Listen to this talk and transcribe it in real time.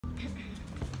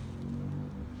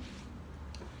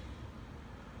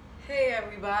Hey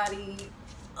everybody.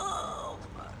 Oh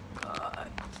my god.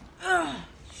 Ugh.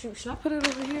 Shoot, should I put it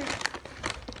over here?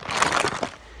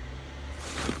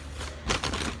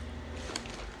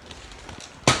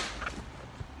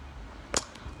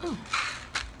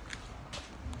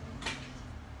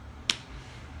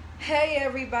 Hey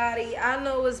everybody. I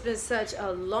know it's been such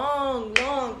a long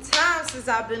time since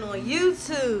I've been on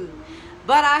YouTube,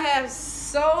 but I have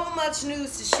so much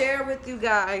news to share with you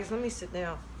guys. Let me sit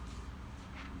down.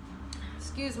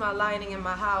 Excuse my lighting in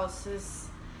my house.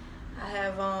 I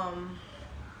have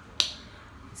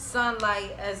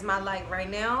sunlight as my light right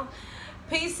now.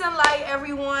 Peace and light,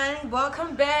 everyone.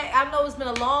 Welcome back. I know it's been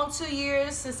a long 2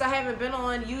 years since I haven't been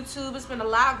on YouTube. It's been a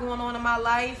lot going on in my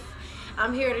life.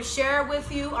 I'm here to share it with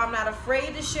you. I'm not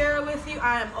afraid to share it with you.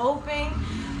 I am open.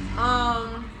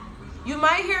 You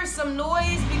might hear some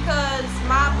noise because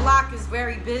my block is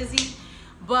very busy,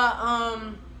 but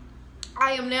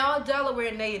I am now a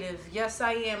Delaware native. Yes,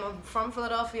 I am. I'm from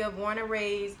Philadelphia, born and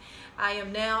raised. I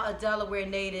am now a Delaware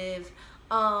native.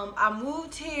 I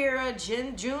moved here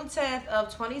June 10th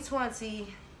of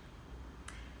 2020.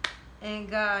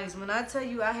 And guys, when I tell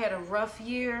you I had a rough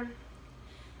year,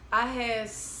 I had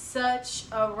such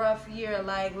a rough year.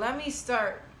 Like, let me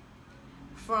start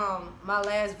from my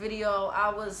last video.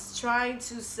 I was trying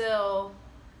to sell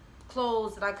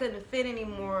clothes that I couldn't fit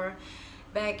anymore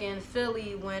back in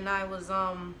Philly when I was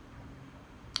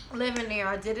living there.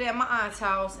 I did it at my aunt's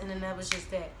house, and then that was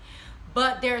just that.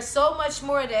 But there's so much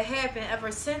more that happened ever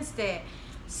since that.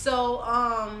 So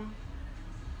I'm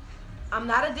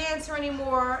not a dancer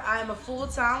anymore. I'm a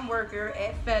full-time worker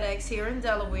at FedEx here in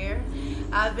Delaware.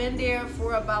 I've been there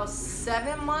for about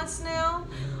 7 months now.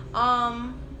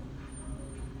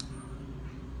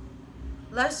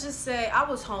 Let's just say I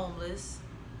was homeless.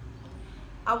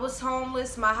 I was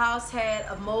homeless. My house had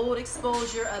a mold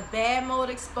exposure, a bad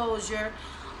mold exposure.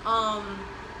 The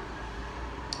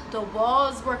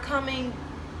walls were coming,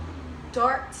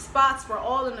 dark spots were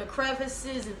all in the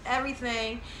crevices and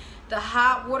everything. The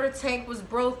hot water tank was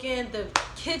broken. The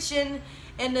kitchen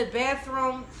and the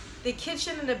bathroom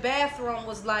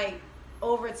was like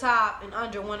over top and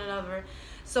under one another.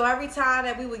 So every time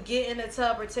that we would get in the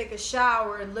tub or take a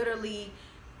shower, literally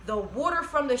the water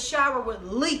from the shower would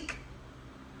leak.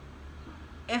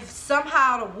 If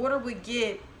somehow the water would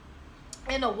get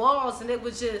in the walls and it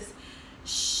would just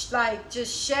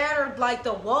shattered, like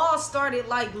the walls started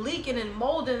like leaking and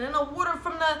molding, and the water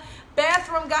from the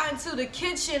bathroom got into the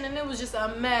kitchen, and it was just a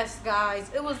mess, guys.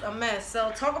 It was a mess.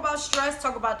 So talk about stress,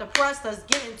 talk about depressed, let's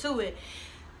get into it.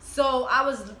 So I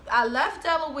left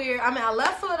Delaware. I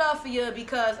left Philadelphia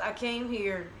because I came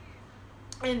here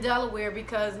in Delaware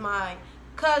because my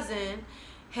cousin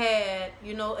had,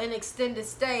 you know, an extended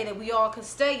stay that we all could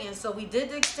stay in. So we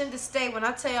did the extended stay. When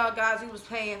I tell y'all guys, we was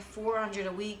paying $400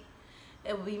 a week.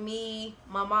 It would be me,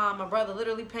 my mom, my brother,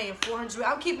 literally paying $400.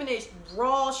 I'm keeping it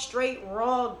raw, straight,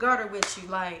 raw gutter with you.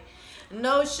 Like,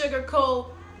 no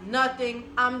sugarcoat,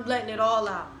 nothing. I'm letting it all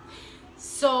out.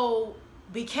 So,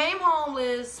 became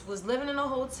homeless, was living in a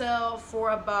hotel for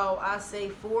about, I say,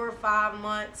 4 or 5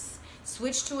 months.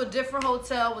 Switched to a different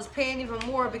hotel, was paying even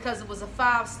more because it was a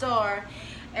 5-star.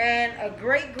 And a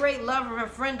great lover and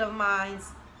friend of mine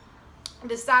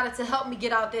decided to help me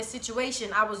get out that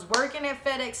situation. I was working at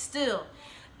FedEx still,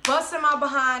 busting my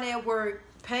behind at work,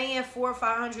 paying $400 or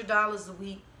 $500 a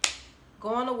week,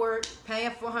 going to work,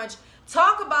 paying $400.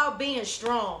 Talk about being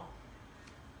strong.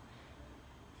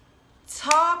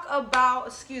 Talk about,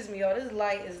 excuse me, y'all, this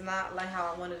light is not like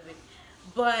how I wanted it to be,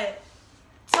 but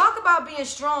talk about being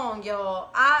strong, y'all.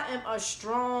 I am a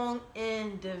strong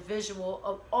individual.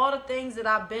 Of all the things that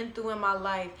I've been through in my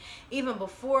life, even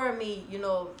before me, you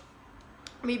know,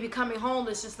 me becoming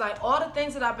homeless, just like all the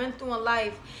things that I've been through in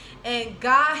life, and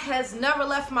God has never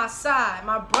left my side.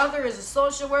 My brother is a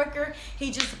social worker.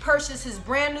 He just purchased his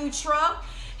brand new truck.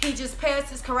 He just passed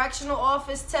his correctional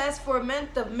office test for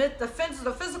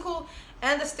the physical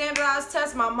and the standardized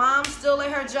test. My mom's still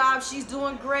at her job. She's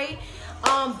doing great.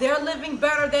 They're living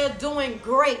better. They're doing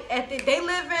great. They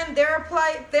live in their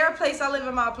place. I live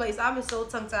in my place. I'm so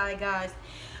tongue-tied, guys.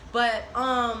 But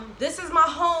this is my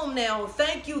home now.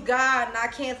 Thank you, God, and I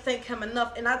can't thank him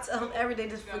enough. And I tell him every day,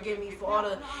 just forgive me for all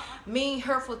the mean,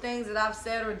 hurtful things that I've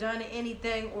said or done,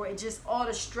 anything, or just all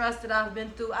the stress that I've been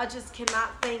through. I just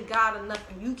cannot thank God enough,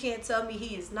 and you can't tell me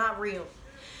he is not real.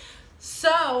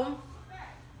 So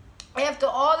after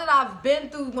all that I've been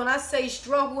through, when I say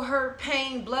struggle, hurt,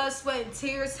 pain, blood, sweat, and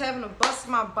tears, having to bust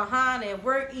my behind at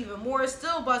work even more,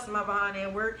 still busting my behind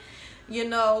at work, you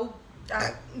know,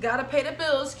 I gotta pay the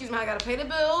bills. Excuse me, I gotta pay the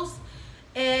bills,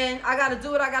 and I gotta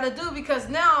do what I gotta do because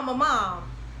now I'm a mom.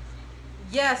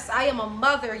 Yes, I am a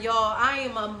mother, y'all. I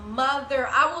am a mother.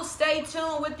 I will stay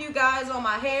tuned with you guys on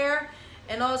my hair.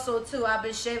 And also, too, I've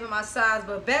been shaving my sides.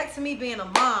 But back to me being a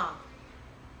mom.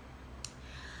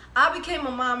 I became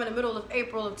a mom in the middle of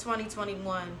April of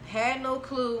 2021. Had no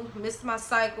clue. Missed my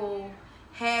cycle.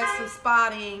 Had some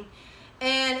spotting.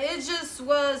 And it just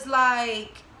was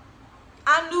like,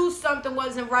 I knew something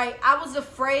wasn't right. I was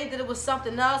afraid that it was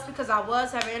something else because I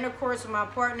was having intercourse with my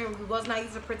partner. We was not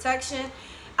using protection.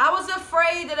 I was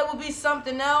afraid that it would be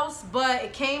something else, but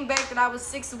it came back that I was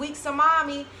 6 weeks of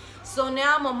mommy. So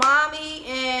now I'm a mommy,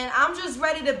 and I'm just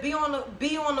ready to be on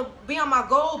my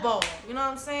goal ball. You know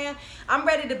what I'm saying? I'm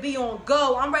ready to be on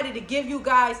go. I'm ready to give you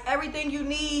guys everything you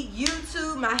need.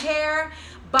 YouTube, my hair,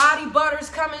 body butter's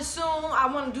coming soon.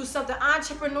 I want to do something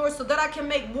entrepreneur so that I can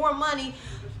make more money,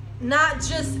 not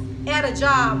just at a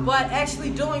job, but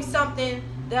actually doing something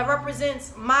that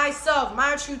represents myself,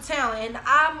 my true talent. And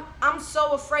I'm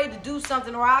so afraid to do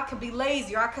something, or I could be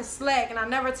lazy, or I could slack, and I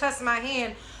never test my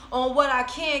hand on what I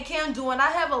can do. And I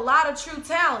have a lot of true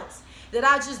talents that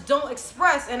I just don't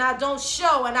express and I don't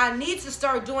show, and I need to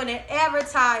start doing it.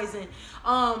 Advertising,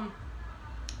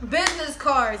 business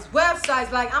cards,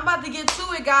 websites. Like, I'm about to get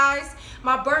to it, guys.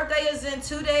 My birthday is in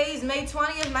 2 days, May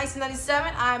 20th,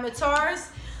 1997. I am a Taurus.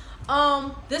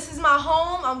 This is my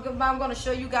home. I'm going to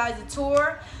show you guys a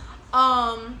tour.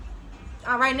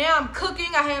 Right now I'm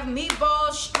cooking. I have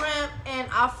meatballs, shrimp, and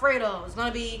Alfredo. It's going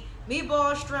to be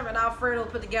meatballs, shrimp, and Alfredo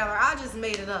put together. I just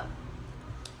made it up.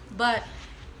 But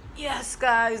yes,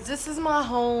 guys, this is my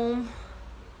home.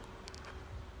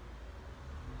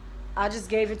 I just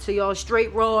gave it to y'all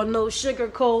straight raw, no sugar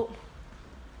coat.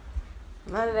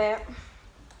 None of that.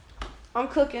 I'm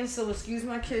cooking, so excuse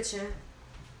my kitchen.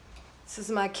 This is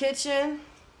my kitchen.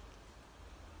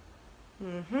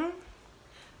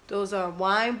 Those are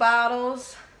wine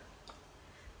bottles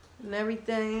and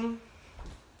everything.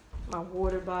 My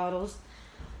water bottles.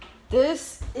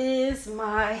 This is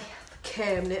my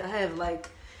cabinet. I have like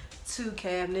 2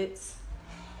 cabinets.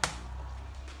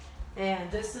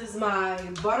 And this is my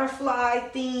butterfly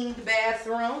themed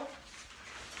bathroom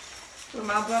with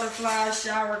my butterfly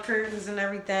shower curtains and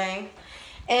everything.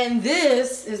 And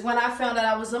this is when I found out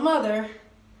I was a mother.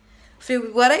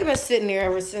 Well, they've been sitting there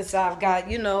ever since I've got,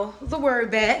 you know, the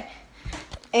word back.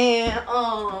 And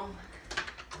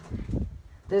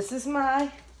this is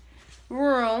my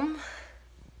room.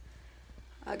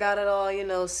 I got it all, you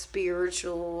know,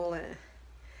 spiritual and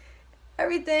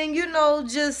everything, you know,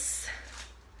 just,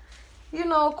 you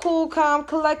know, cool, calm,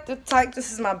 collective type.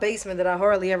 This is my basement that I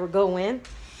hardly ever go in.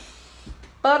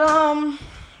 But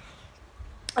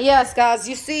yes, guys,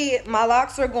 you see my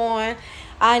locks are gone.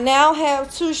 I now have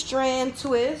 2-strand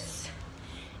twists,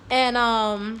 and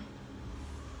I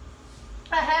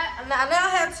now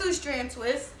have 2-strand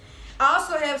twists. I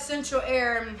also have central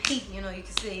air and heat. You know, you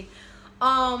can see.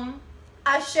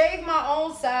 I shave my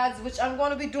own sides, which I'm going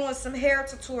to be doing some hair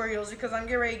tutorials because I'm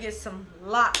getting ready to get some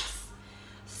locks.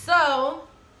 So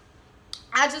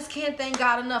I just can't thank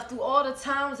God enough through all the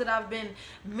times that I've been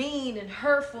mean and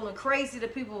hurtful and crazy to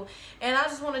people. And I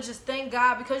just want to just thank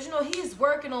God because, you know, He's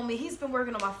working on me. He's been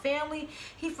working on my family.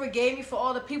 He forgave me for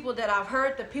all the people that I've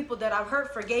hurt. The people that I've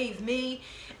hurt forgave me.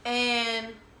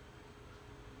 And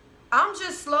I'm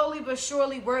just slowly but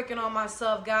surely working on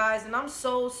myself, guys. And I'm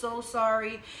so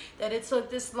sorry that it took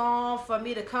this long for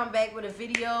me to come back with a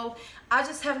video. I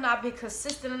just have not been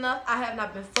consistent enough. I have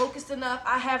not been focused enough.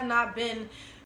 I have not been